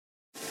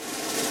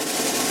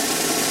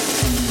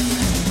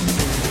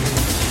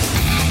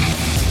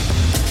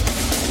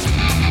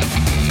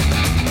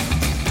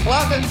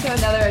Welcome to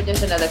another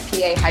edition of the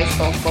PA High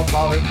School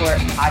Football Report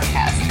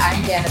podcast.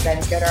 I'm Jana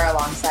Bensgoder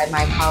alongside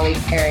my colleague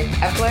Eric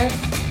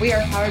Epler. We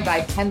are powered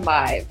by Penn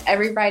Live.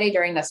 Every Friday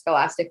during the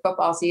Scholastic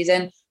football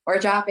season, we're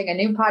dropping a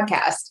new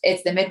podcast.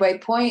 It's the midway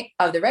point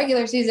of the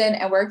regular season,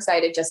 and we're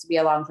excited just to be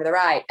along for the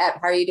ride. Ep,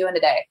 how are you doing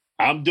today?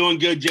 I'm doing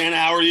good, Jana.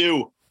 How are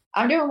you?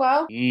 I'm doing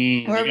well.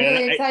 We're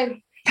really excited.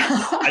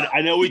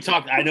 I know we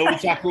talked a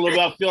little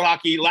about field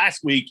hockey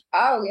last week.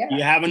 Oh, yeah.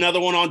 You have another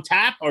one on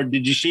tap, or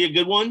did you see a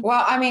good one?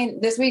 Well, I mean,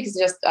 this week is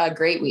just a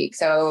great week.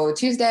 So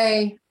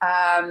Tuesday,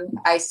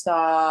 I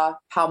saw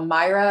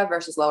Palmyra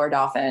versus Lower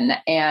Dauphin.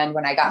 And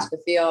when I got to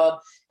the field,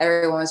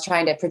 everyone was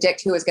trying to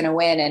predict who was going to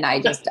win. And I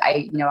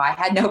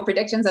had no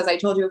predictions. As I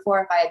told you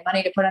before, if I had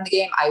money to put on the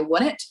game, I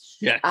wouldn't.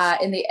 Yeah.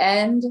 In the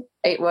end,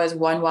 it was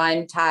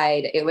 1-1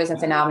 tied. It was a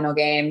phenomenal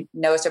game.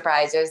 No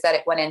surprises that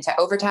it went into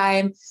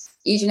overtime.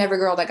 Each and every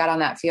girl that got on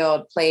that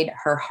field played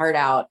her heart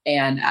out.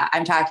 And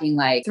I'm talking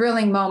like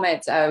thrilling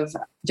moments of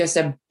just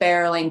a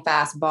barreling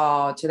fast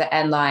ball to the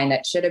end line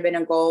that should have been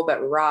a goal,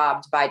 but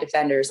robbed by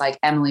defenders like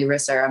Emily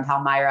Risser and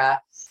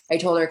Palmyra. I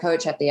told her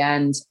coach at the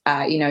end,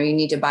 you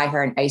need to buy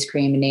her an ice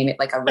cream and name it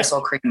like a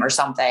Rissel cream or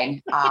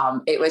something.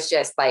 It was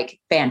just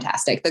like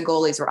fantastic. The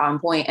goalies were on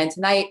point. And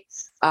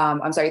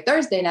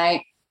Thursday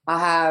night, I'll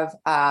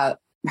have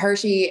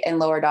Hershey and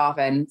Lower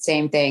Dauphin.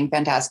 Same thing.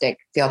 Fantastic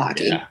field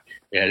hockey.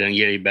 Yeah, it doesn't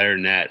get any better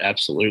than that.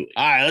 Absolutely.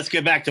 All right, let's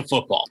get back to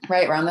football.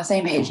 Right, we're on the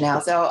same page now.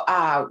 So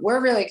we're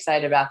really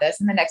excited about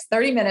this. In the next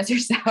 30 minutes or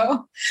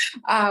so,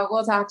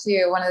 we'll talk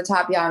to one of the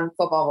top young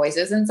football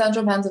voices in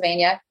Central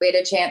Pennsylvania. We had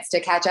a chance to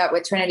catch up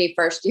with Trinity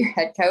first-year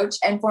head coach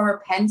and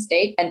former Penn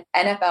State and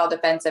NFL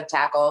defensive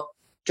tackle,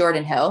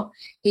 Jordan Hill.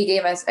 He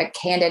gave us a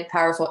candid,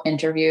 powerful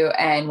interview,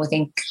 and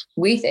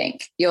we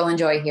think you'll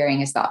enjoy hearing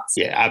his thoughts.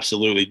 Yeah,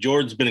 absolutely.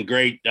 Jordan's been a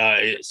great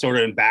sort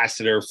of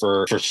ambassador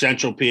for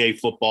Central PA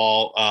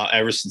football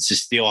ever since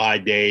his Steel High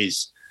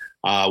days.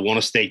 Won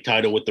a state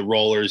title with the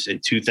Rollers in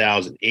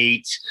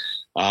 2008.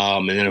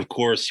 And then, of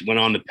course, went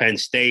on to Penn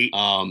State.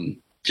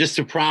 Just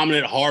a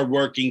prominent,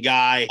 hardworking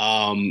guy.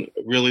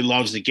 Really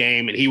loves the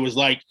game. And he was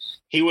like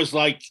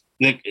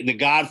the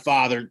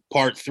Godfather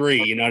Part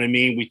 3, you know what I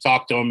mean? We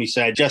talked to him. He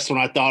said, just when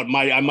I thought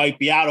I might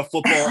be out of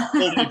football,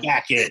 pull me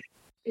back in.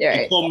 Yeah,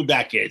 he pulled me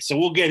back in. So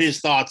we'll get his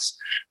thoughts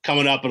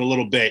coming up in a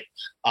little bit.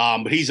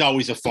 But he's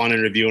always a fun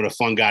interview and a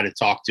fun guy to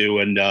talk to.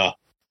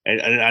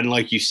 And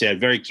like you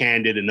said, very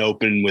candid and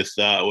open with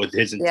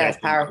his intent. Yeah, it's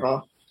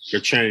powerful. For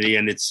Trinity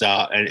and it's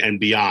and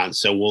beyond.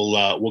 So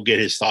we'll get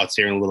his thoughts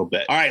here in a little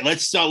bit. All right,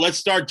 let's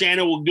start,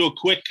 Jana. We'll do a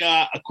quick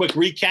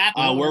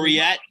recap where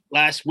we at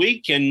last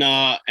week and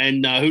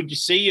who'd you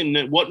see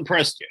and what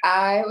impressed you?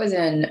 I was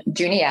in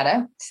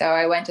Juniata, so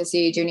I went to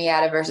see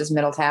Juniata versus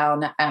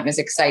Middletown. It was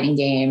an exciting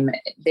game.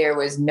 There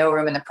was no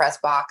room in the press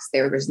box.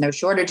 There was no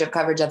shortage of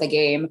coverage of the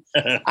game.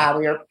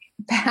 We were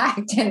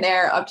packed in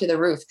there up to the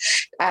roof.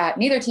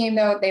 Neither team,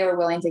 though, they were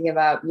willing to give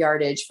up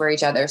yardage for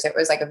each other. So it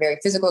was like a very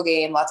physical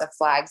game, lots of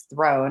flags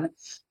thrown.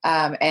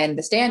 And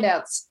the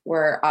standouts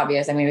were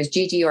obvious. I mean, it was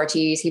Gigi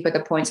Ortiz. He put the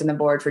points on the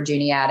board for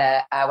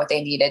Juniata, what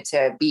they needed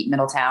to beat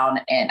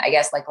Middletown. And I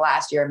guess like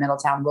last year,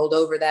 Middletown rolled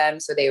over them.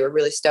 So they were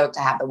really stoked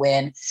to have the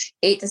win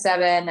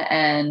 8-7.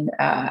 And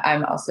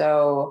I'm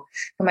also,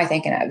 who am I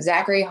thinking of?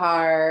 Zachary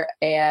Haar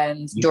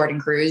and Jordan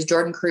Cruz.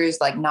 Jordan Cruz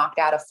like knocked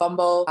out a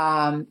fumble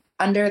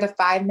under the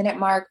 5-minute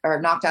mark,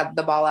 or knocked out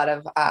the ball out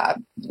of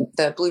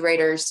the Blue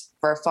Raiders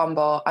for a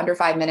fumble under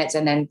 5 minutes,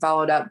 and then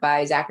followed up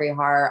by Zachary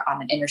Haar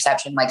on an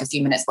interception like a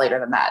few minutes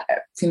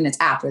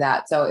after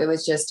that. So it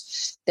was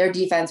just, their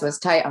defense was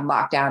tight on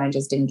lockdown and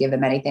just didn't give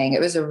them anything.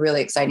 It was a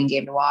really exciting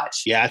game to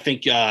watch. Yeah, I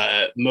think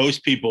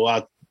most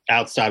people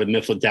outside of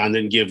Middletown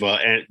didn't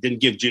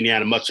give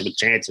Juniata much of a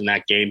chance in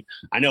that game.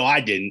 I know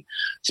I didn't,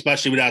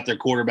 especially without their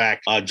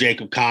quarterback,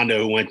 Jacob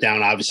Kondo, who went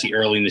down obviously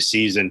early in the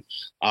season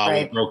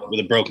with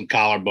a broken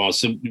collarbone.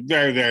 So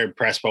very, very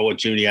impressed by what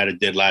Juniata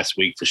did last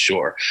week for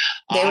sure.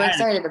 They were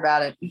excited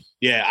about it.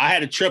 Yeah, I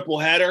had a triple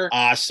header.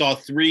 I saw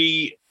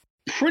 3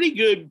 pretty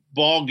good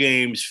ball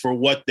games for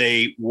what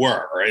they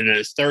were. And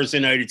it's Thursday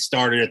night, it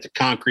started at the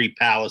Concrete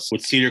Palace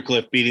with Cedar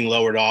Cliff beating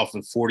Lower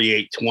Dauphin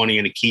 48-20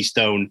 in a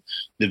Keystone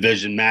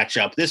Division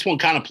matchup. This one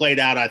kind of played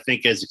out, I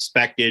think, as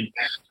expected.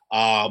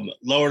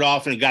 Lower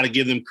Dauphin, got to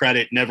give them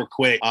credit, never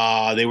quit.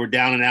 They were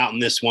down and out in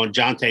this one.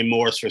 Jonte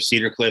Morris for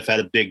Cedar Cliff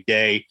had a big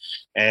day,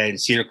 and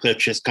Cedar Cliff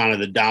just kind of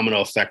the domino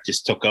effect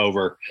just took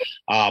over.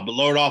 But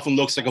Lower Dauphin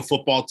looks like a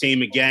football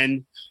team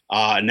again.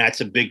 And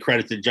that's a big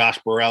credit to Josh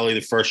Borelli, the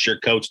first-year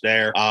coach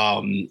there.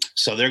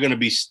 So they're going to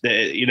be,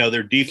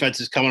 their defense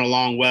is coming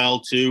along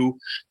well, too.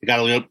 They got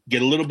to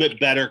get a little bit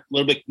better, a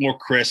little bit more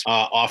crisp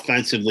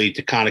offensively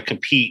to kind of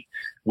compete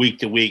week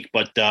to week.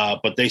 But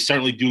they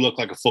certainly do look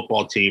like a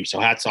football team. So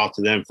hats off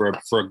to them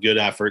for a good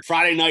effort.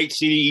 Friday night,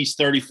 CD East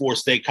 34,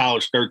 State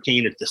College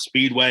 13 at the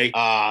Speedway.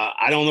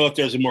 I don't know if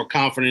there's a more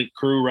confident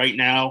crew right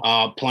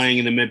now playing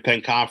in the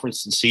Mid-Penn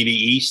Conference than CD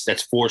East.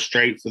 That's 4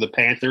 straight for the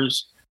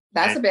Panthers.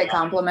 That's a big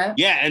compliment.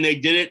 Yeah, and they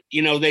did it,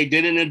 they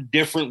did it in a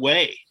different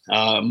way.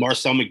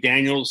 Marcel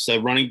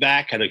McDaniels, running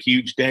back, had a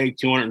huge day,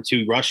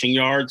 202 rushing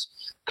yards.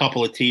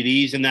 couple of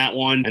TDs in that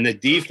one. And the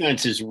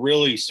defense is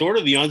really sort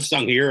of the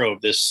unsung hero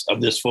of this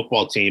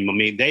football team. I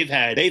mean,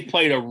 they've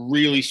played a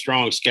really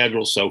strong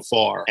schedule so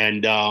far.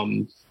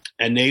 And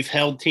they've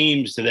held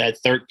teams to that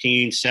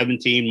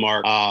 13-17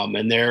 mark.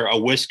 And they're a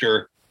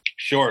whisker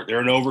short. They're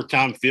an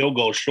overtime field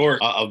goal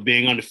short of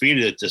being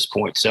undefeated at this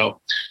point.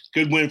 So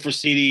good win for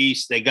CD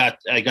East. They got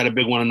a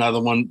big one, another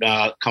one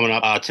coming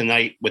up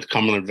tonight with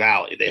Cumberland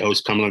Valley. They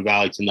host Cumberland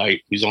Valley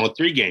tonight, who's on a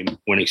 3-game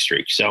winning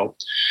streak. So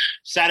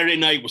Saturday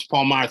night was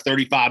Palmyra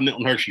 35,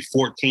 Milton Hershey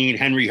 14,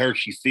 Henry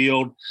Hershey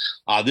Field.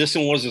 This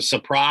one was a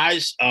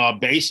surprise,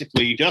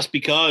 basically just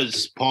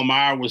because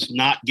Palmyra was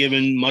not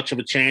given much of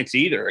a chance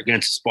either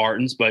against the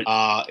Spartans. But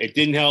it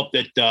didn't help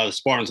that the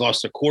Spartans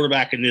lost their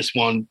quarterback in this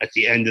one at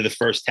the end of the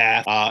first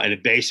half.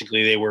 And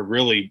basically they were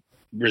really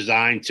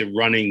resigned to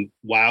running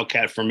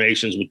wildcat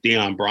formations with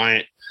Deion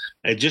Bryant.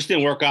 It just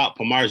didn't work out.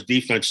 Palmyra's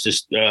defense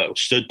just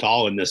stood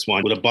tall in this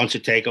one with a bunch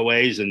of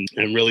takeaways and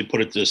really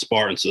put it to the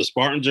Spartans. So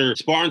the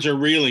Spartans are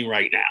reeling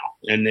right now,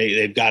 and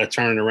they've got to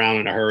turn it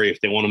around in a hurry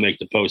if they want to make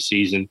the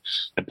postseason.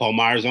 And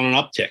Palmyra's on an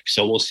uptick,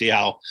 so we'll see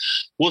how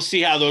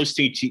those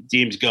two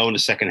teams go in the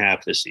second half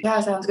of this season.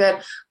 Yeah, sounds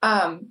good.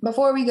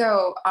 Before we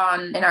go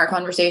on in our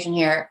conversation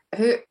here,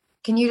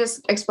 can you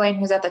just explain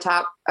who's at the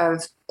top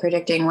of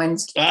predicting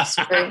wins? The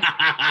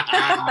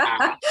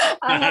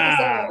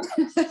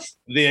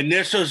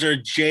initials are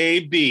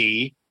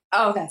JB.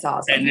 Oh, that's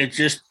awesome. And it's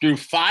just through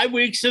 5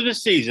 weeks of the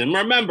season.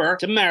 Remember,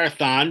 it's a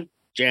marathon.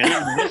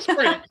 Jana is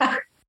sprint.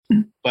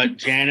 But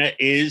Jana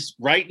is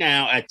right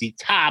now at the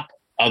top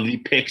of the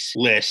picks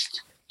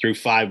list through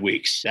 5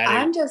 weeks.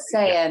 I'm just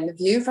saying, the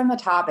view from the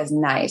top is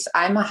nice.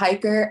 I'm a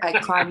hiker. I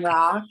climb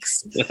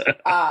rocks.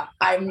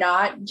 I'm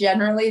not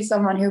generally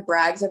someone who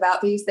brags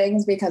about these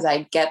things because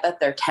I get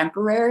that they're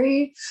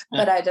temporary,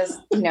 but I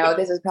just,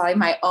 this is probably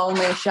my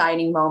only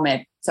shining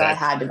moment. So I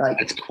had to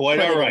That's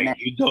quite all right.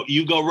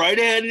 You go right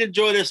ahead and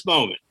enjoy this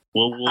moment.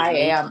 I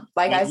am.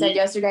 Like I said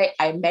yesterday,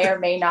 I may or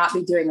may not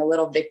be doing a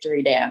little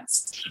victory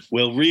dance.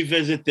 We'll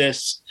revisit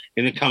this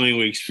in the coming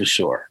weeks for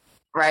sure.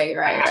 Right.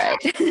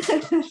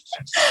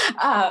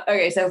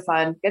 Okay, so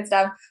fun. Good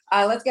stuff.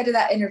 Let's get to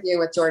that interview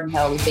with Jordan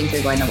Hill. We think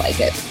you're going to like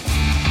it.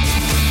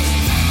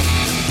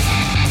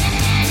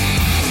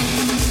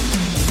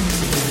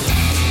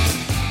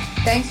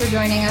 Thanks for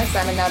joining us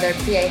on another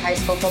PA High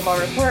School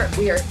Football Report.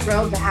 We are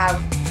thrilled to have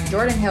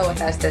Jordan Hill with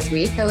us this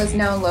week. Hill is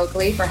known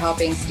locally for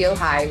helping Steel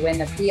High win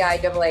the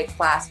PIAA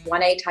Class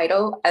 1A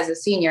title as a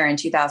senior in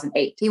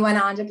 2008. He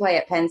went on to play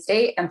at Penn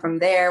State and from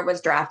there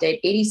was drafted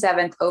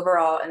 87th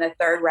overall in the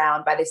third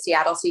round by the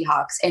Seattle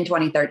Seahawks in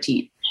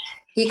 2013.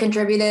 He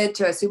contributed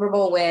to a Super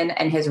Bowl win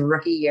in his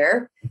rookie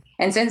year.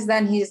 And since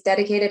then, he's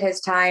dedicated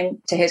his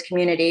time to his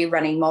community,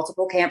 running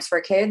multiple camps for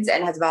kids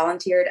and has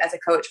volunteered as a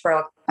coach for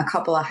a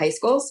couple of high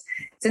schools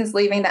since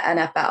leaving the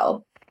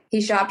NFL. He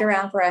shopped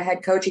around for a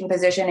head coaching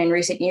position in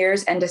recent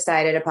years and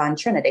decided upon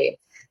Trinity.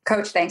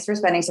 Coach, thanks for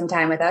spending some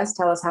time with us.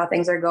 Tell us how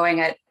things are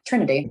going at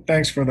Trinity.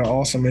 Thanks for the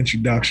awesome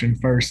introduction.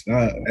 First,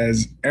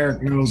 as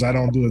Eric knows, I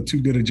don't do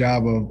too good a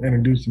job of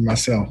introducing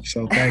myself.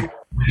 So thank you.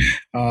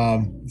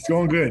 It's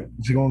going good.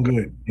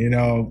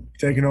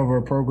 Taking over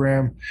a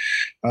program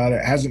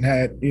that hasn't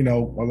had, a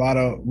lot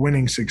of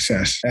winning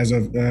success as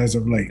of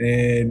late.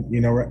 And,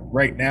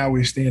 right now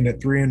we stand at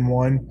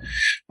 3-1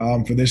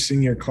 for this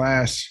senior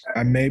class.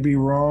 I may be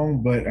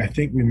wrong, but I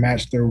think we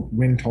matched their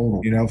win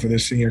total, for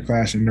this senior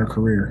class in their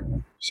career.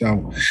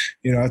 So,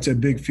 it's a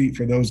big feat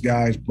for those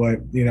guys, but,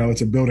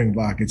 it's a building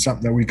block. It's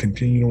something that we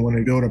continue to want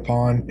to build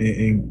upon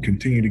and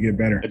continue to get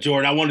better.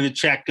 Jordan, I wanted to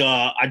check.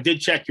 I did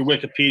check your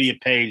Wikipedia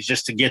page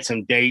just to get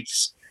some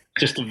dates,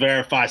 just to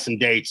verify some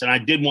dates. And I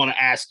did want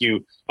to ask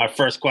you, my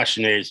first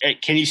question is,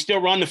 can you still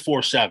run the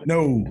 4.7?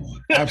 No,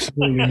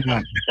 absolutely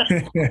not.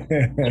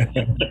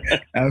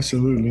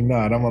 Absolutely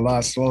not. I'm a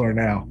lot slower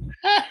now.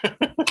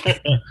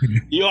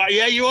 You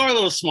are a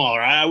little smaller.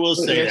 I will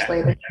say that.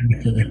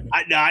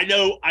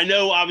 I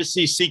know.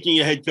 Obviously, seeking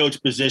a head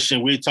coach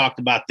position. We talked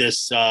about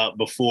this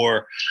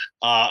before,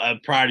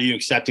 prior to you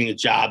accepting the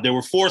job. There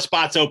were 4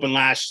 spots open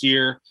last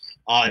year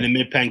in the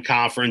Mid-Penn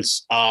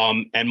Conference,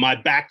 and my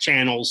back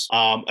channels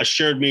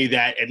assured me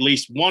that at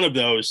least one of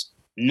those,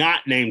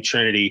 not named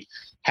Trinity,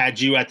 had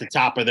you at the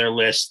top of their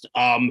list.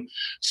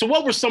 So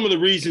what were some of the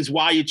reasons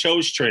why you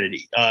chose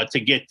Trinity to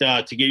get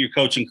your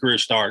coaching career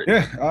started?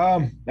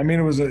 Yeah.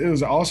 It was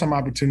an awesome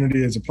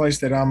opportunity. It's a place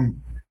that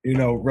I'm,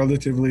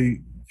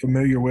 relatively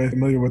familiar with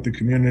the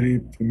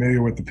community,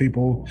 familiar with the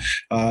people,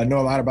 know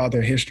a lot about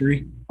their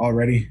history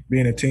already,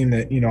 being a team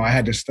that, I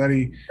had to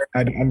study,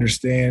 had to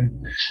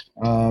understand.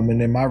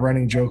 And then my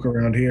running joke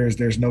around here is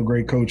there's no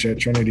great coach at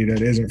Trinity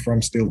that isn't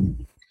from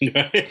Stilton.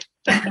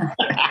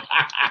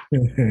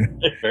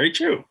 Very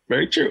true.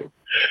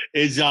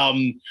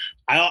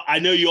 I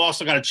know you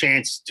also got a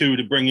chance to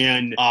bring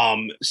in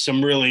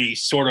some really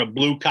sort of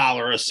blue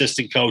collar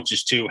assistant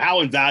coaches too.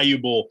 How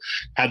invaluable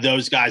have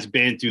those guys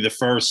been through the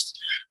first,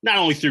 not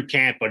only through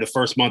camp, but the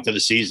first month of the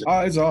season?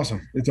 It's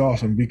awesome. It's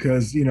awesome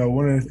because,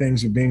 one of the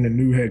things of being the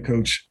new head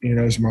coach,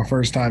 it's my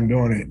first time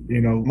doing it.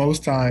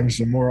 Most times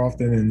and more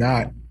often than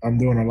not, I'm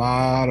doing a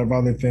lot of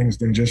other things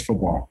than just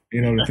football.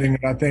 The thing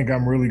that I think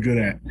I'm really good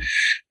at.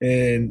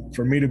 And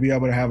for me to be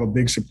able to have a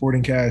big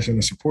supporting cast and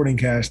a supporting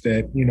cast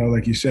that,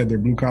 like you said, they're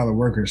blue collar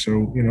workers.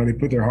 So, they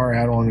put their hard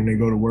hat on and they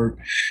go to work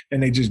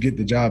and they just get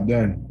the job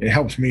done. It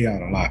helps me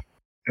out a lot.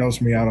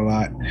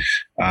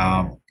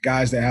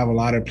 Guys that have a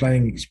lot of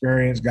playing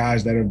experience,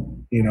 guys that have,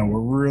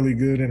 were really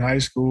good in high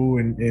school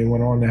and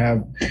went on to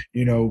have,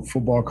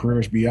 football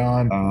careers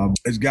beyond.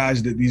 It's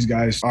guys that these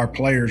guys, our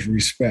players,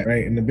 respect,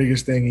 right? And the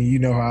biggest thing,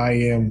 and how I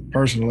am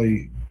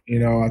personally,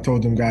 I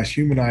told them guys,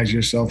 humanize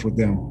yourself with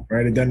them,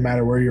 right? It doesn't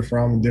matter where you're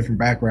from, different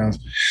backgrounds.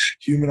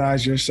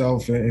 Humanize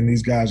yourself, and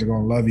these guys are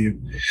going to love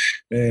you.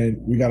 And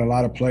we got a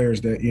lot of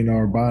players that,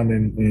 are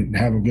bonding and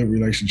having good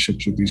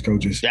relationships with these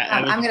coaches.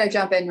 I'm going to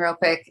jump in real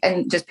quick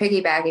and just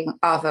piggybacking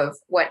off of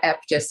what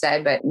Ep just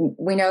said, but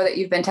we know that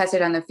you've been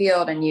tested on the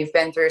field and you've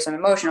been through some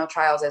emotional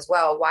trials as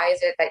well. Why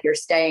is it that you're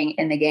staying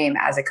in the game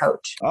as a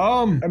coach?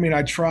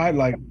 I tried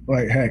like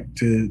heck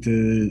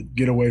to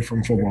get away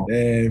from football.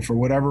 And for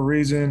whatever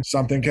reason,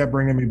 something kept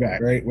bringing me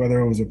back, right? Whether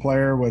it was a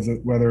player,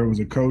 whether it was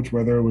a coach,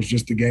 whether it was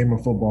just a game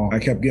of football, I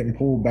kept getting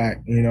pulled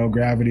back.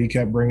 Gravity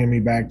kept bringing me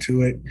back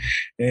to it.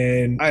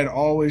 And I had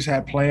always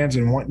had plans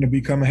and wanting to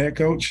become a head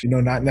coach,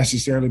 not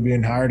necessarily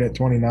being hired at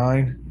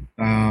 29.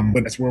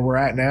 But that's where we're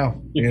at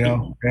now,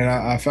 and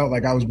I felt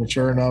like I was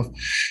mature enough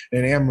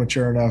and am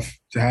mature enough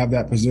to have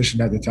that position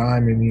at the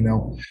time.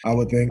 And, I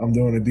would think I'm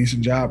doing a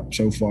decent job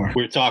so far.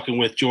 We're talking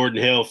with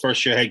Jordan Hill,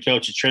 first-year head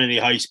coach at Trinity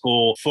High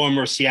School,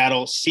 former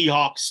Seattle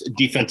Seahawks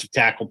defensive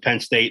tackle, Penn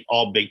State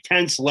All-Big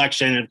Ten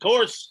selection. And, of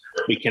course,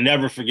 we can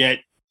never forget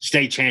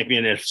state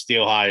champion at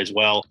Steel High as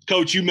well.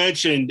 Coach, you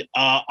mentioned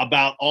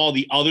about all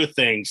the other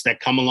things that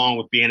come along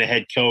with being a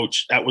head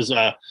coach. That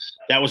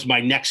was my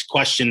next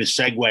question to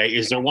segue.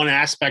 Is there one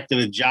aspect of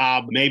the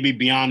job, maybe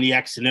beyond the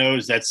X and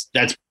O's, that's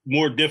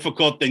more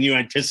difficult than you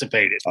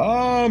anticipated?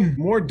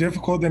 More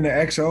difficult than the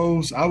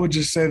XOs. I would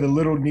just say the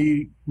little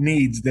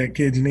needs that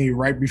kids need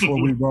right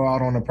before we go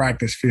out on the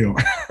practice field.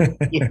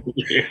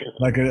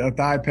 Like a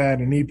thigh pad,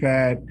 a knee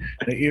pad,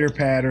 an ear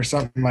pad, or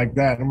something like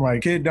that. I'm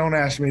like, kid, don't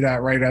ask me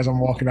that right as I'm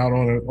walking out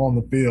on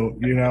the field.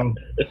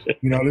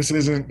 This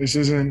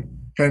isn't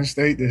Penn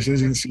State. This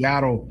isn't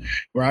Seattle,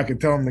 where I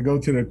could tell them to go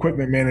to the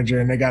equipment manager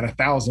and they got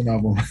 1,000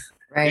 of them.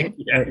 Right.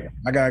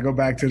 I gotta go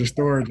back to the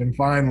storage and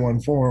find one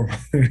for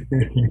them.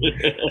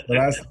 So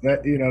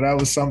that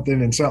was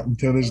something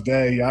to this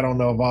day. I don't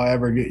know if I'll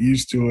ever get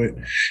used to it.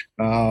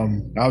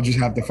 I'll just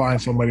have to find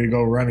somebody to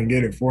go run and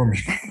get it for me.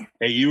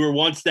 Hey, you were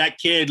once that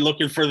kid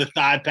looking for the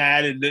thigh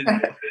pad and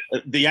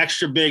the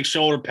extra big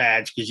shoulder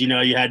pads because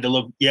you had to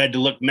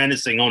look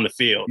menacing on the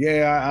field.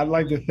 Yeah, I'd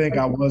like to think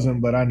I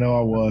wasn't, but I know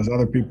I was.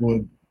 Other people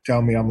would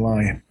tell me I'm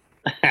lying.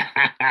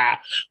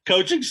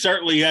 Coaching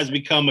certainly has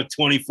become a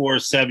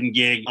 24/7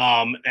 gig.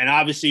 And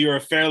obviously you're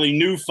a fairly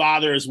new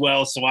father as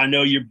well, so I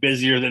know you're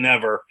busier than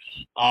ever.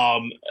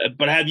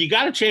 But have you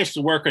got a chance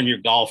to work on your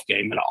golf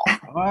game at all?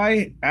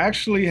 I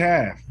actually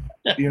have.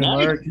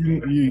 Nice. Eric,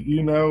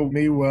 you know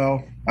me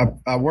well.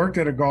 I worked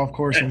at a golf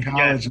course in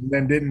college and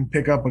then didn't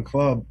pick up a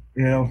club,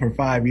 for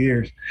 5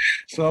 years.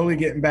 Slowly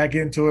getting back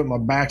into it. My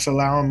back's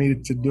allowing me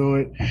to do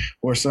it,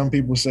 or some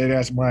people say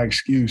that's my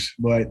excuse,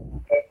 but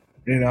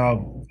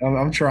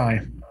I'm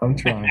trying.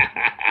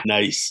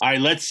 Nice. All right,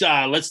 let's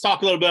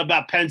talk a little bit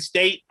about Penn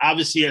State.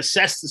 Obviously,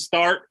 assess the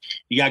start.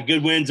 You got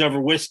good wins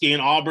over Whiskey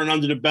and Auburn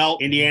under the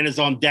belt. Indiana's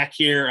on deck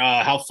here.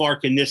 How far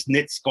can this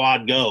knit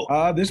squad go?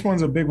 This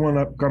one's a big one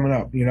coming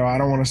up. I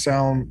don't want to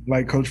sound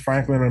like Coach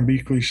Franklin and be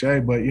cliche,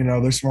 but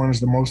this one is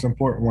the most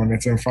important one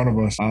that's in front of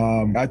us.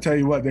 I tell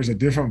you what, there's a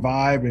different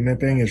vibe, and that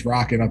thing is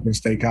rocking up in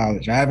State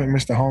College. I haven't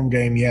missed a home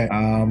game yet,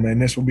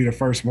 and this will be the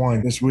first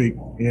one this week.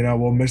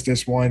 We'll miss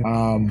this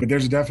one, but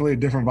there's definitely a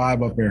different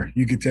vibe up there.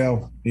 You could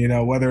tell.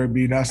 Whether it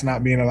be us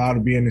not being allowed to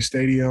be in the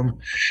stadium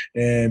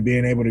and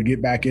being able to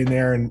get back in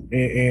there and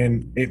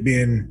it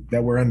being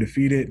that we're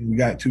undefeated and we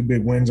got 2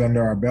 big wins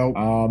under our belt.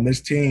 This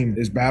team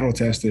is battle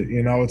tested.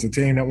 It's a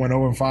team that went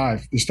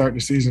 0-5 to start the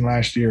season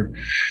last year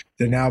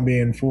to now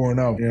being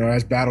 4-0.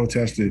 That's battle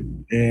tested.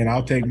 And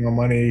I'll take my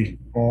money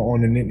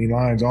on the Nittany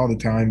Lions all the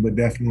time, but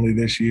definitely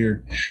this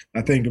year.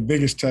 I think the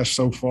biggest test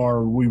so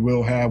far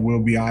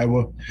will be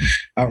Iowa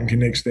out in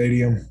Kinnick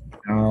Stadium.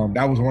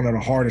 That was one of the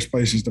hardest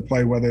places to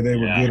play, whether they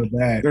were good or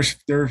bad.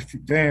 Their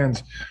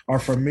fans are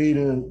from me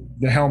to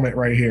the helmet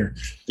right here.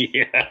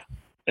 Yeah.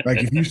 Like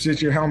if you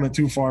sit your helmet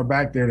too far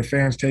back there, the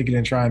fans take it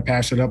and try and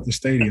pass it up the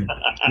stadium.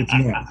 It's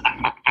nuts.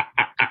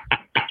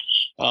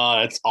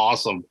 That's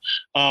awesome.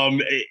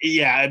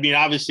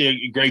 Obviously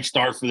a great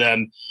start for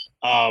them.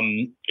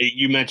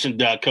 You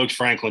mentioned Coach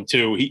Franklin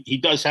too. He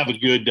does have a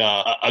good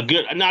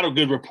not a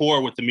good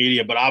rapport with the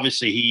media, but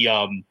obviously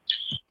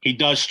he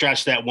does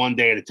stress that one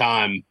day at a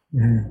time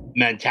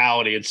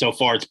mentality, and so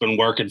far it's been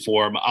working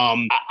for him.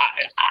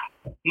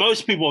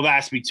 Most people have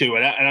asked me too,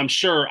 and I'm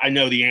sure I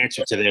know the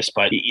answer to this,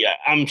 but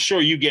I'm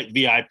sure you get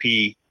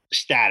VIP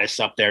status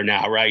up there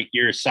now, right?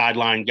 You're a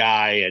sideline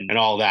guy and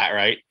all that,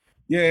 right?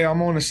 Yeah,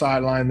 I'm on the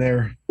sideline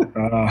there.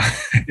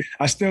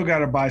 I still got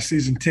to buy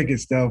season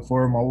tickets, though,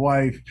 for my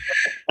wife.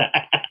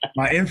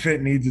 My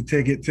infant needs a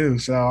ticket too,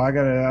 so I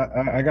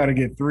gotta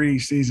get 3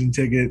 season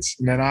tickets,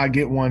 and then I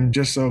get one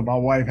just so my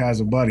wife has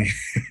a buddy.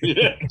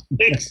 Yeah,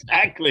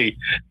 exactly.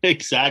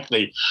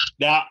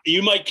 Now,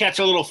 you might catch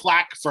a little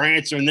flack for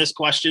answering this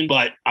question,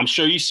 but I'm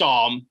sure you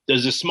saw them.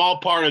 There's a small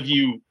part of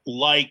you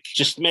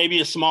just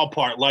maybe a small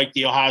part, like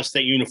the Ohio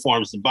State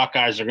uniforms the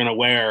Buckeyes are going to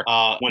wear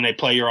when they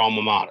play your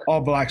alma mater.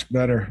 All black's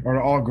better,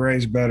 or all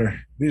gray's better.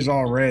 These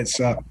all reds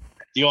suck.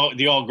 The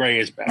all gray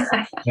is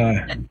better.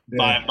 Yeah.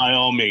 By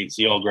all means,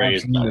 the all gray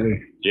is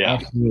better. Yeah.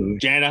 Absolutely.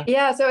 Jana?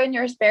 Yeah. So in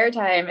your spare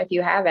time, if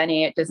you have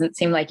any, it doesn't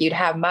seem like you'd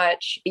have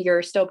much.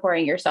 You're still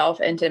pouring yourself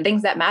into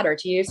things that matter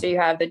to you. So you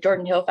have the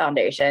Jordan Hill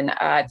Foundation.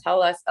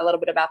 Tell us a little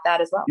bit about that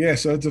as well. Yeah.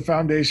 So it's a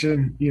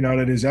foundation,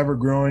 that is ever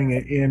growing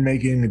and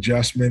making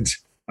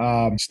adjustments.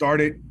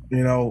 Started,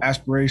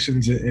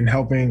 aspirations in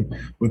helping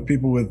with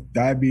people with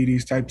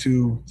diabetes, type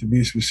 2 to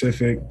be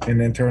specific,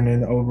 and then turned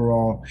into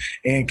overall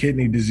and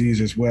kidney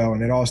disease as well.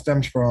 And it all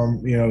stems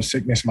from,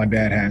 sickness my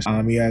dad has.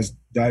 He has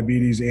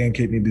diabetes and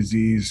kidney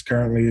disease.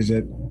 Currently is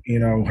at,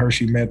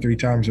 Hershey Med 3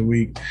 times a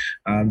week,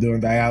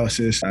 doing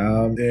dialysis.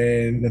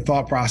 And the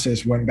thought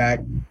process went back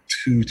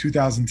to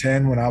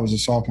 2010 when I was a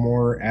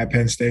sophomore at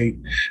Penn State.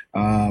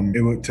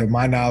 To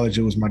my knowledge,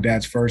 it was my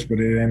dad's first, but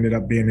it ended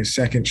up being his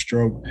second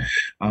stroke.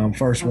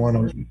 First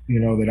one,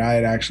 that I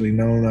had actually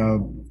known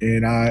of.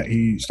 And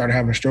he started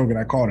having a stroke and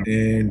I caught him.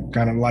 And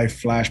kind of life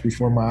flashed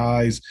before my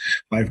eyes.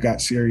 Life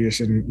got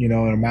serious in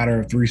a matter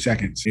of 3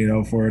 seconds,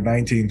 for a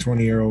 19,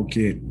 20-year-old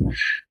kid.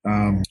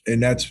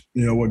 And that's,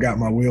 what got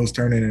my wheels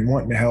turning and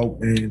wanting to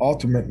help, and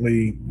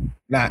ultimately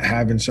not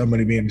having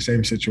somebody be in the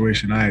same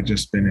situation I had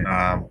just been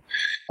in.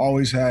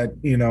 Always had,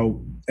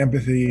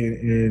 empathy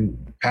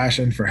and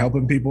passion for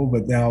helping people,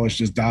 but now it's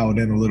just dialed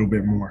in a little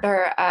bit more.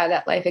 Sure,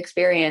 that life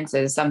experience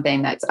is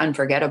something that's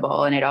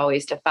unforgettable, and it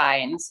always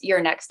defines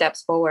your next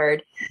steps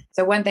forward.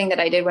 So one thing that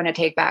I did want to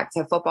take back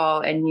to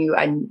football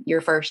and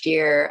your first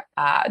year,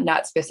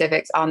 not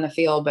specifics on the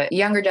field, but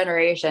younger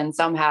generation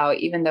somehow,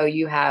 even though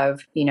you have,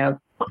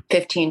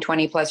 15,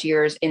 20 plus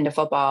years into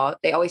football,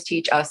 they always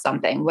teach us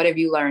something. What have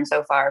you learned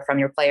so far from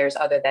your players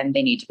other than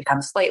they need to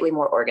become slightly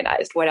more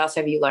organized? What else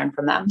have you learned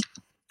from them?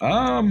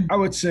 I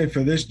would say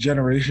for this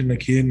generation of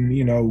kid,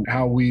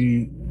 how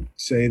we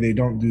say they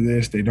don't do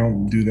this, they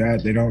don't do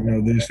that, they don't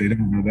know this, they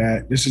don't know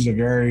that. This is a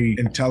very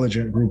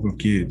intelligent group of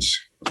kids.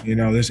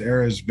 This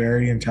era is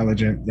very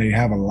intelligent. They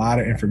have a lot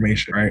of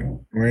information, right?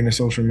 We're in a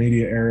social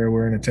media era.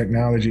 We're in a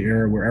technology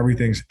era where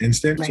everything's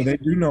instant. Right. So they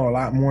do know a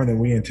lot more than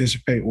we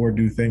anticipate or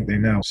do think they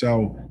know.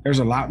 So there's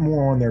a lot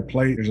more on their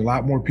plate. There's a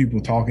lot more people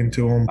talking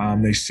to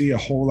them. They see a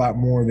whole lot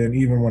more than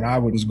even when I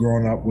was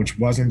growing up, which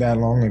wasn't that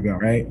long ago,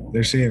 right?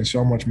 They're seeing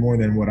so much more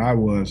than what I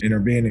was and are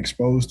being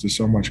exposed to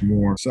so much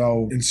more.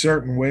 So in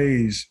certain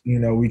ways,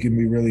 we can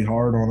be really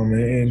hard on them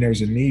and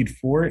there's a need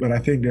for it. But I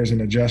think there's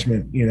an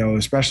adjustment,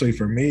 especially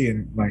for me,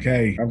 and like,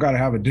 hey, I've got to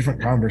have a different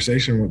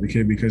conversation with the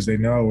kid because they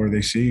know or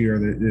they see or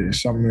that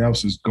something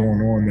else is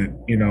going on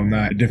that,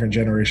 not a different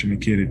generation of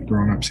kid had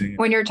grown up seeing.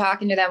 When you're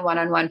talking to them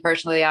one-on-one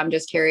personally, I'm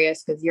just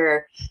curious because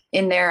you're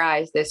in their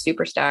eyes, this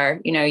superstar,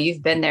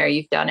 you've been there,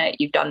 you've done it,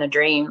 you've done the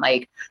dream.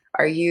 Like,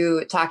 are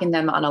you talking to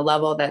them on a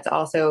level that's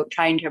also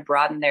trying to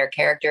broaden their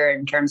character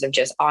in terms of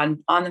just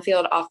on the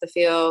field, off the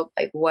field,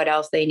 like what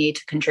else they need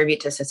to contribute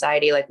to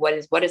society? Like what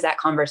is that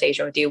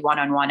conversation with you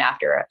one-on-one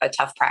after a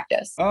tough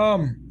practice?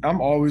 I'm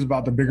always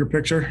about the bigger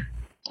picture.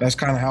 That's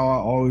kind of how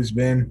I've always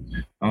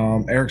been.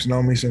 Eric's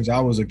known me since I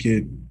was a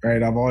kid,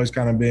 right? I've always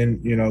kind of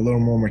been, a little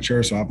more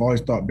mature. So I've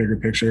always thought bigger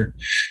picture.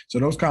 So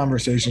those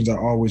conversations are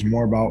always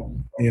more about,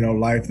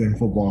 life than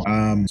football.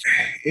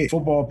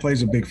 Football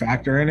plays a big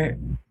factor in it,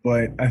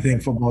 but I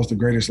think football is the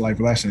greatest life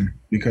lesson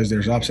because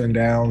there's ups and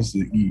downs.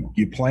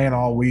 You plan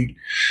all week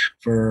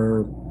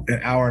for an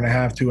hour and a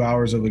half, 2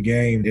 hours of a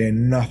game,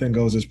 and nothing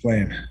goes as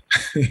planned.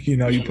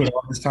 You put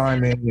all this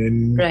time in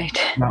and right.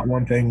 Not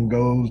one thing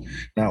goes,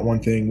 not one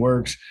thing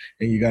works,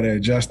 and you got to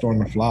adjust on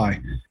the fly.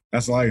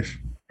 That's life,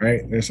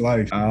 right? That's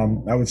life.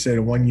 I would say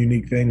the one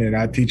unique thing that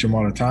I teach them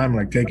all the time,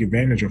 like take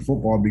advantage of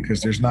football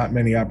because there's not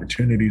many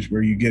opportunities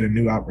where you get a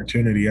new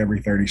opportunity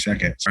every 30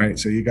 seconds, right?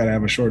 So you got to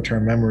have a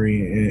short-term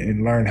memory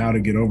and learn how to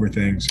get over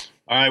things.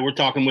 All right, we're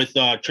talking with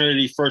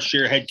Trinity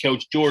first-year head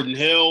coach Jordan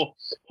Hill,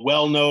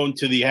 well-known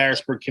to the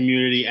Harrisburg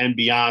community and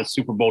beyond,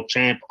 Super Bowl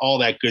champ, all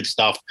that good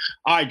stuff.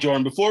 All right,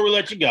 Jordan, before we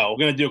let you go,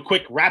 we're going to do a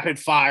quick rapid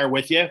fire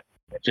with you.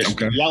 Just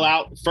yell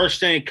out the first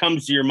thing that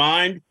comes to your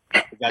mind.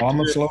 I'm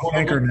a slow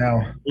thinker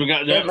now. We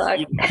got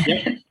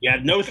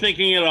no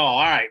thinking at all.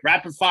 All right,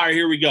 rapid fire,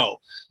 here we go.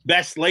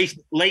 Best late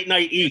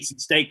night eats at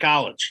State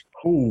College.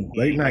 Ooh,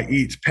 late night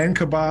eats. Pen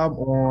kebab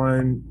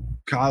on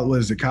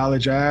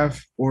College Ave,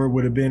 or it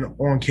would have been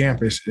on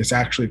campus. It's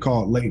actually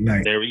called late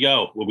night. There we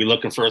go. We'll be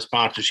looking for a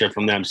sponsorship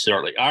from them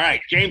shortly. All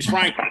right, James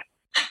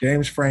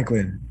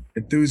Franklin.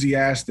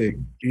 Enthusiastic.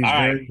 He's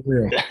very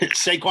real.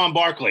 Saquon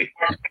Barkley.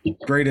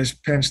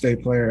 Greatest Penn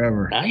State player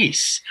ever.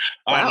 Nice.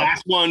 All right,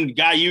 last one,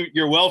 guy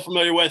you're well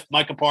familiar with,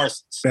 Micah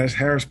Parsons. Best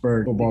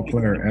Harrisburg football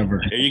player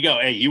ever. There you go.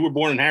 Hey, you were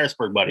born in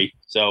Harrisburg, buddy.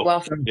 So,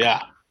 welcome.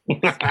 Yeah. All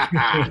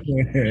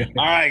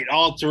right.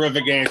 All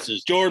terrific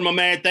answers. Jordan, my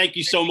man, thank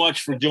you so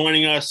much for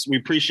joining us. We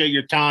appreciate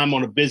your time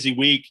on a busy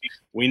week.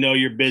 We know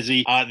you're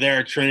busy there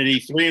at Trinity.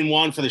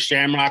 3-1 for the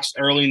Shamrocks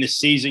early in the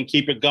season.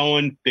 Keep it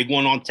going. Big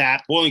one on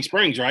tap. Boiling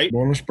Springs, right?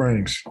 Boiling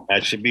Springs.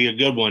 That should be a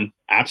good one.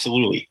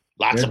 Absolutely.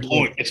 Lots of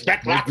points.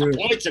 Expect lots of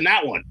points in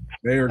that one.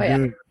 They are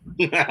good.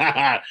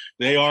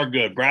 They are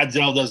good. Brad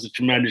Zell does a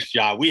tremendous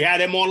job. We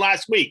had him on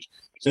last week.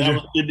 So that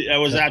was good. That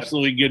was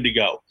absolutely good to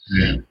go.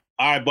 Yeah.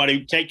 All right,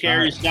 buddy. Take care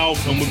of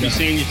yourself, and we'll be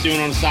seeing you soon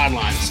on the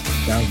sidelines.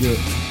 Sounds good.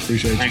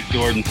 Appreciate it. Thanks,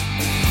 Jordan.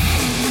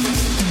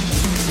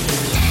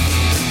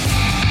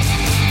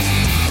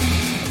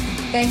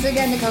 Thanks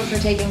again to Coach for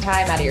taking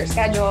time out of your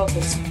schedule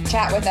to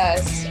chat with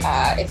us.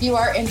 If you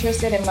are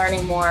interested in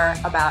learning more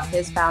about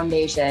his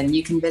foundation,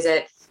 you can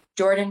visit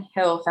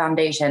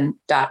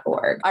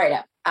jordanhillfoundation.org. All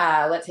right,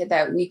 let's hit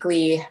that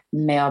weekly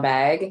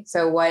mailbag.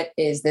 So what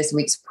is this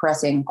week's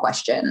pressing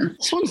question?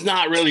 This one's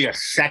not really a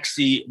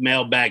sexy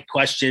mailbag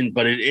question,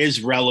 but it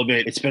is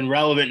relevant. It's been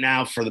relevant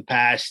now for the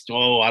past, 5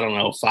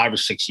 or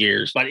 6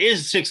 years. But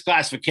is 6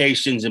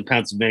 classifications in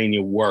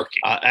Pennsylvania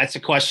working? That's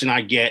a question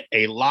I get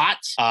a lot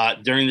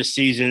during the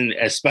season,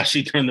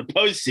 especially during the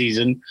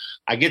postseason.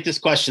 I get this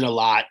question a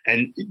lot.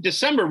 And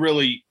December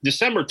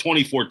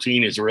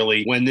 2014 is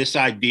really when this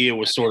idea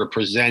was sort of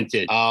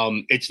presented.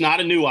 It's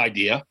not a new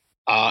idea.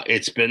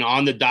 It's been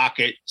on the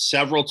docket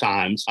several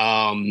times.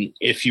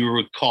 If you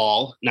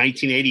recall,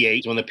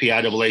 1988 when the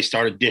PIAA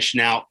started dishing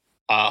out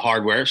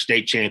hardware,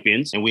 state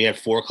champions, and we have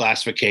 4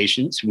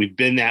 classifications. We've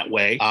been that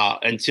way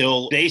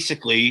until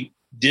basically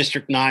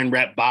District 9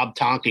 Rep Bob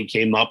Tonkin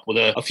came up with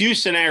a few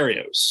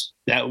scenarios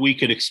that we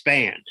could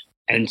expand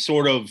and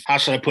sort of, how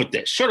should I put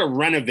this, sort of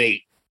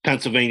renovate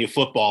Pennsylvania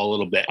football a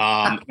little bit.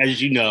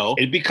 As you know,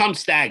 it becomes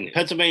stagnant.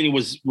 Pennsylvania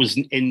was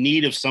in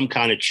need of some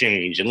kind of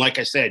change. And like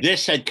I said,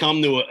 this had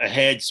come to a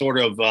head sort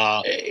of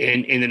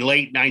in the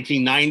late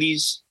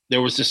 1990s.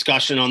 There was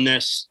discussion on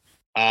this.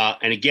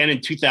 And again,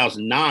 in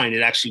 2009,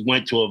 it actually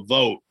went to a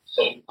vote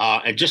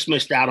and just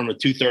missed out on a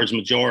 2/3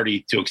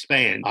 majority to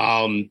expand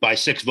by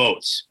 6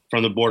 votes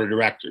from the board of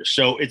directors.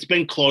 So it's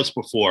been close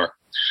before.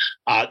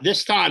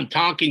 This time,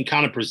 Tonkin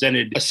kind of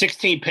presented a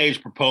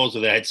 16-page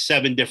proposal that had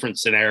 7 different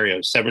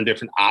scenarios, 7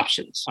 different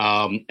options.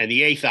 And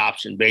the 8th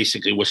option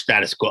basically was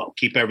status quo.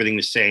 Keep everything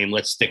the same.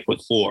 Let's stick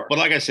with 4. But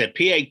like I said,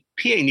 PA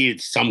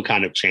needed some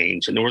kind of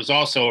change. And there was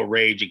also a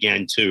rage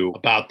again, too,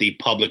 about the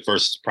public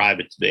versus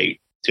private debate,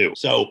 too.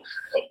 So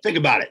think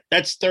about it.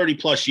 That's 30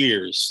 plus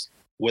years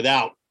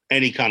without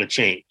any kind of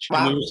change.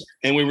 Wow.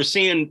 And we were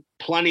seeing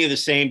plenty of the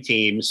same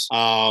teams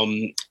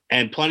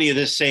and plenty of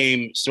the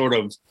same sort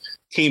of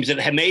teams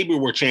that maybe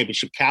were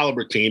championship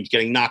caliber teams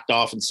getting knocked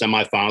off in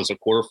semifinals or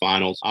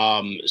quarterfinals.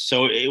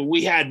 So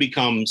we had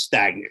become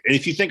stagnant. And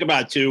if you think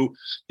about it too,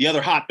 the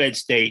other hotbed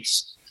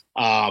states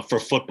for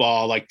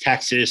football, like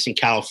Texas and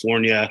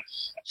California,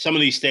 some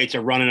of these states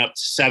are running up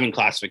to 7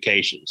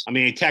 classifications. I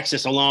mean, in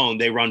Texas alone,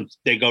 they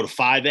go to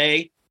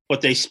 5A, but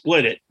they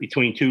split it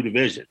between 2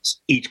 divisions,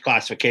 each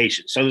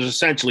classification. So there's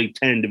essentially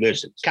 10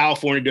 divisions.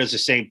 California does the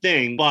same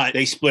thing, but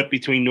they split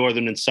between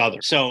Northern and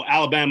Southern. So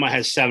Alabama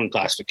has 7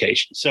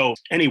 classifications. So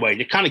anyway,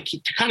 to kind of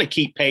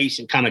keep pace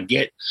and kind of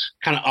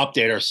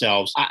update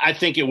ourselves, I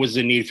think it was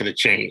the need for the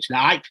change.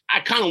 Now,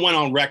 I kind of went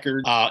on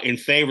record in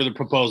favor of the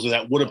proposal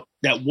that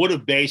would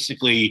have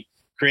basically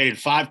created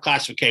 5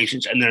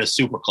 classifications and then a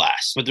super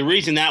class. But the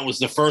reason that was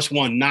the first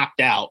one knocked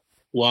out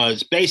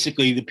was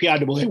basically the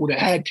PIAA would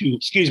have had to,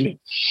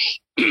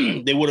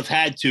 they would have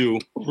had to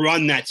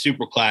run that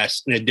super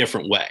class in a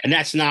different way. And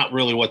that's not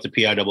really what the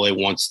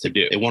PIAA wants to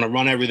do. They want to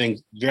run everything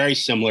very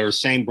similar,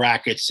 same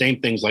brackets,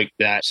 same things like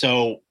that.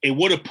 So it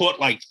would have put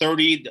like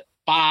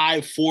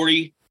 35,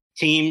 40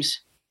 teams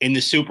in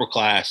the super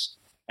class.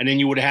 And then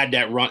you would have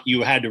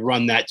had to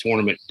run that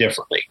tournament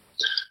differently.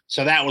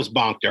 So that was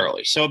bonked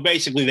early. So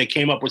basically they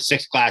came up with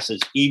 6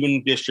 classes,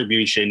 even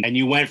distribution, and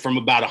you went from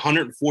about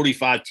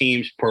 145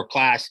 teams per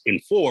class in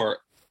 4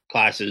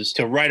 classes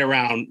to right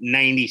around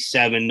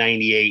 97,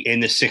 98 in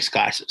the 6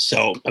 classes.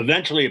 So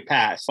eventually it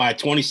passed by a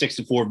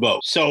 26-4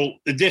 vote. So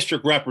the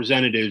district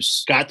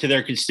representatives got to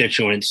their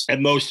constituents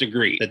and most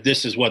agreed that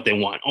this is what they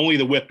want. Only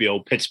the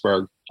WIPIO,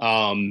 Pittsburgh,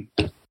 and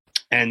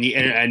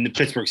the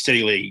Pittsburgh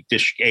City League,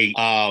 District 8,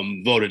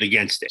 voted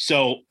against it.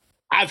 So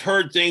I've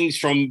heard things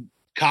from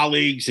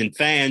colleagues and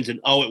fans and,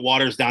 it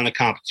waters down the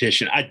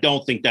competition. I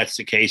don't think that's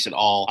the case at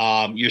all.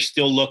 You're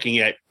still looking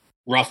at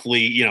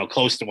roughly,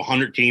 close to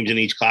 100 teams in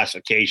each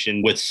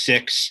classification with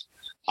 6.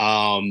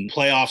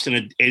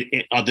 Playoffs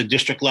at the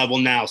district level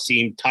now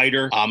seem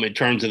tighter in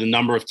terms of the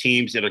number of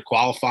teams that are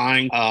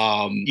qualifying.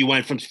 You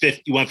went from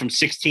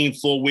 16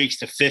 full weeks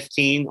to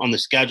 15 on the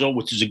schedule,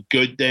 which is a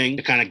good thing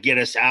to kind of get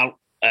us out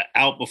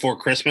before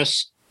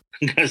Christmas.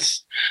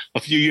 Because a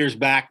few years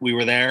back we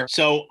were there.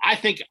 So I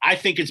think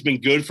it's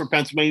been good for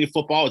Pennsylvania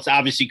football. It's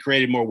obviously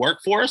created more work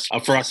for us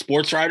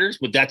sports writers,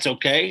 but that's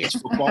okay. It's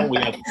football.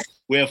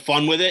 We have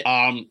fun with it.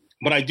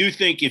 But I do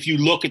think if you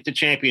look at the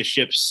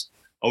championships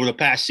over the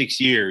past 6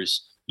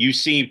 years, you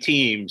see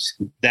teams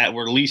that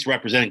were least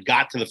represented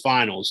got to the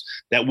finals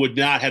that would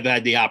not have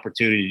had the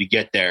opportunity to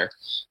get there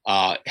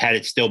had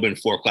it still been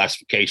for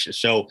classification.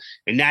 So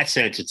in that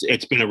sense,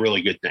 it's been a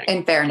really good thing.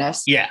 In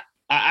fairness. Yeah,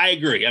 I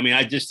agree. I mean,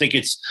 I just think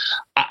it's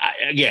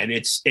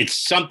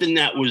something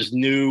that was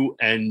new,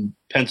 and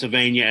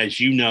Pennsylvania, as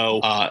you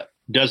know,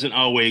 doesn't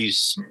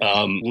always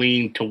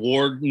lean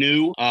toward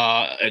new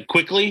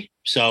quickly.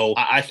 So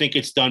I think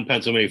it's done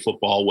Pennsylvania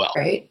football well.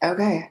 Great.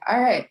 Okay.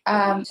 All right.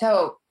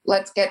 So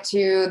let's get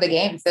to the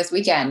games this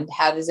weekend.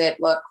 How does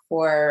it look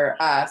for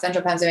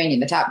Central Pennsylvania,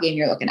 the top game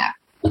you're looking at?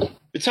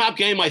 The top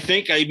game, I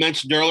think I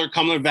mentioned earlier,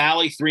 Cumberland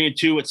Valley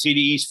 3-2 at CD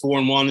East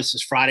 4-1. This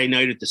is Friday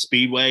night at the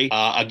Speedway.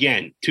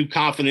 Again, two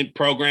confident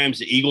programs.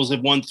 The Eagles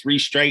have won 3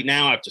 straight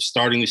now after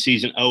starting the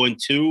season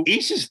 0-2.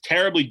 East is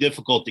terribly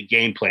difficult to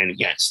game plan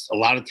against. A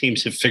lot of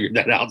teams have figured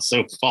that out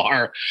so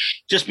far,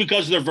 just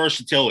because of their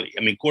versatility.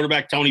 I mean,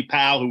 quarterback Tony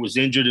Powell, who was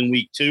injured in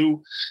week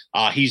 2,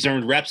 he's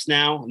earned reps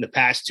now in the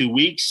past 2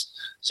 weeks.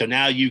 So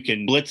now you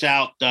can blitz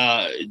out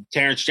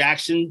Terrence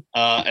Jackson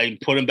and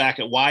put him back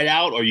at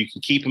wideout, or you can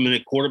keep him in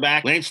at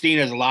quarterback. Lance Dean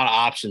has a lot of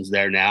options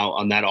there now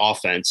on that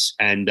offense.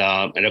 And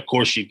of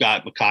course, you've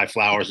got Mekhi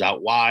Flowers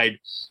out wide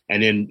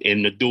and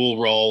in the dual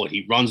role.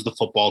 He runs the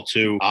football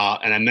too.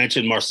 And I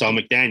mentioned Marcel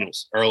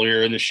McDaniels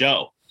earlier in the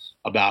show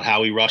about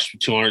how he rushed for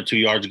 202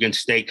 yards against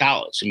State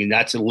College. I mean,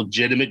 that's a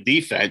legitimate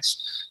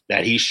defense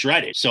that he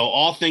shredded. So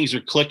all things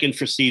are clicking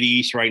for CD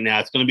East right now.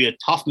 It's going to be a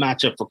tough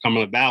matchup for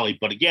Cumberland Valley,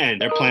 but again,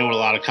 they're playing with a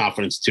lot of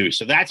confidence too.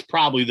 So that's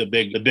probably the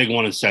big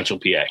one in Central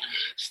PA.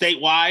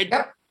 Statewide,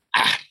 Yep.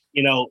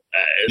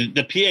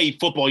 The PA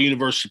Football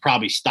Universe should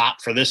probably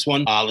stop for this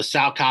one.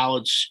 LaSalle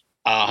College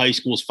High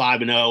School is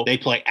 5-0.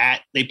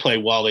 They play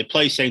well. They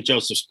play St.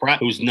 Joseph's Prep,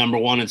 who's number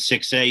 1 in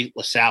 6A.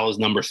 LaSalle is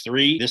number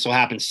 3. This will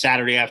happen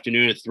Saturday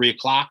afternoon at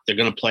 3:00. They're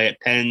going to play at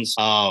Penn's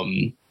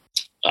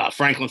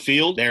Franklin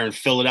Field there in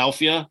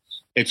Philadelphia.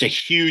 It's a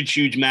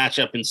huge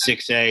matchup in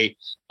 6A.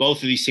 Both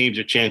of these teams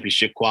are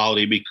championship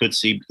quality. We could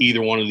see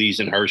either one of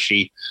these in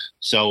Hershey.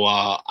 So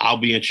I'll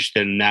be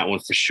interested in that one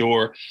for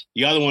sure.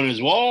 The other one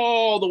is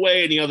all the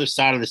way on the other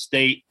side of the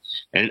state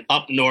and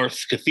up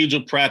north.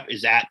 Cathedral Prep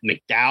is at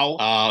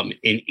McDowell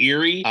in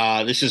Erie.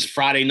 This is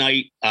Friday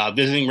night.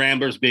 Visiting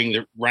Ramblers being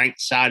the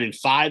ranked side in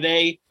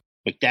 5A.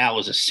 McDowell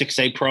is a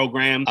 6A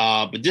program.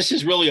 But this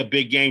is really a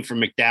big game for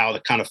McDowell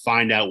to kind of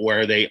find out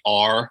where they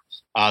are.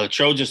 The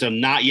Trojans have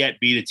not yet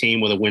beat a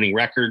team with a winning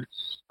record.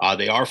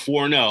 They are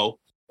 4-0,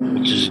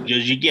 which is as good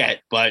as you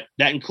get, but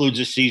that includes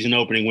a season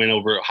opening win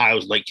over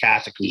Ohio's Lake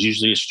Catholic, who's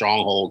usually a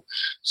stronghold.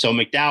 So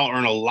McDowell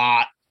earn a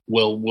lot,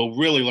 will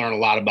really learn a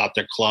lot about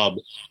their club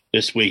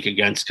this week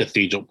against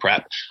Cathedral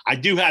Prep. I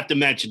do have to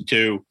mention,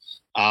 too,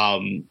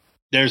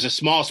 there's a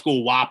small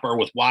school whopper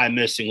with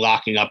Wyomissing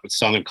locking up at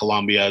Southern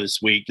Columbia this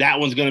week. That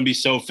one's going to be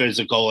so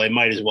physical, they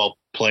might as well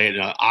play it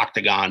in an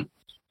octagon.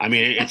 I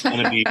mean, it's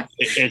going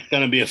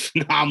to be a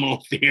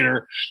phenomenal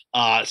theater.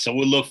 So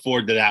we'll look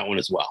forward to that one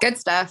as well. Good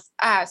stuff.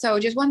 So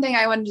just one thing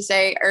I wanted to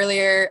say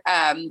earlier,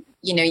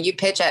 you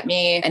pitch at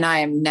me and I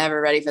am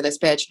never ready for this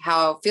pitch,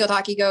 how field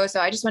hockey goes. So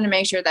I just want to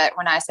make sure that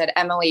when I said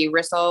Emily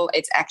Rissell,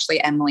 it's actually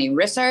Emily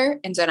Risser.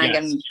 And so I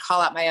can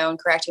call out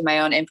correcting my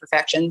own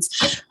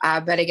imperfections.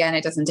 But again,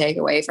 it doesn't take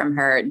away from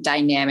her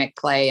dynamic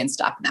play and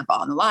stopping that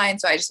ball on the line.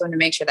 So I just wanted to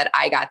make sure that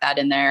I got that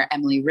in there.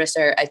 Emily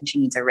Risser, I think she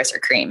needs a Risser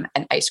cream,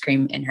 an ice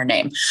cream in her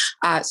name.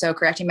 So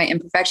correcting my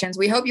imperfections.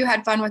 We hope you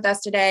had fun with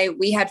us today.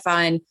 We had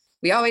fun.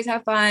 We always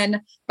have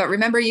fun. But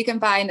remember, you can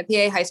find the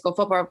PA High School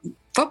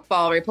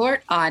Football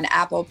Report on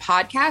Apple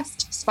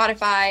Podcast,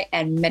 Spotify,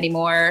 and many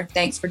more.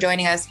 Thanks for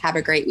joining us. Have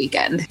a great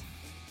weekend.